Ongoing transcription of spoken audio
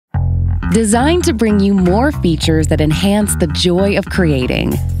Designed to bring you more features that enhance the joy of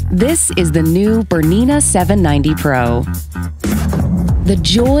creating, this is the new BERNINA 790 Pro. The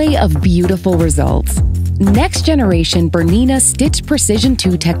joy of beautiful results. Next-generation BERNINA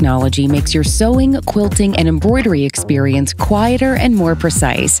Stitchprecision2 technology makes your sewing, quilting, and embroidery experience quieter and more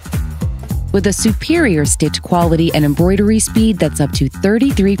precise. With a superior stitch quality and embroidery speed that's up to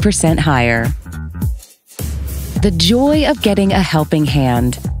 33% higher. The joy of getting a helping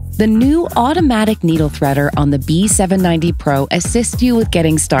hand. The new automatic needle threader on the B790 Pro assists you with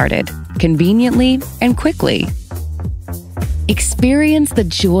getting started, conveniently and quickly. Experience the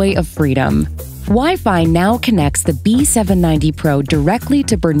joy of freedom. Wi-Fi now connects the B790 Pro directly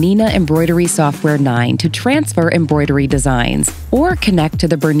to BERNINA Embroidery Software 9 to transfer embroidery designs, or connect to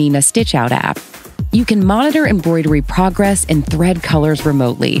the BERNINA StitchOut app. You can monitor embroidery progress and thread colors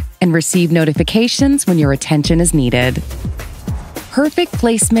remotely, and receive notifications when your attention is needed. Perfect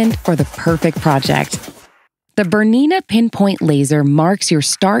placement for the perfect project. The BERNINA Pinpoint Laser marks your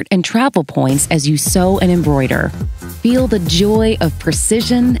start and travel points as you sew and embroider. Feel the joy of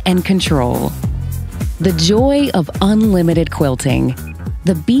precision and control. The joy of unlimited quilting.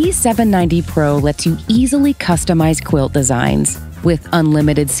 The B790 Pro lets you easily customize quilt designs with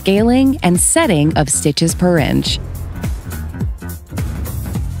unlimited scaling and setting of stitches per inch.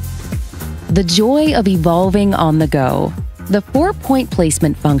 The joy of evolving on the go. The 4-point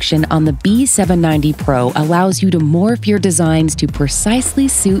placement function on the B790 Pro allows you to morph your designs to precisely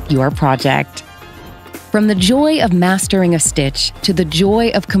suit your project. From the joy of mastering a stitch to the joy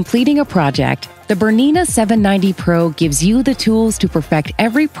of completing a project, the BERNINA 790 Pro gives you the tools to perfect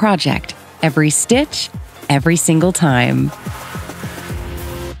every project, every stitch, every single time.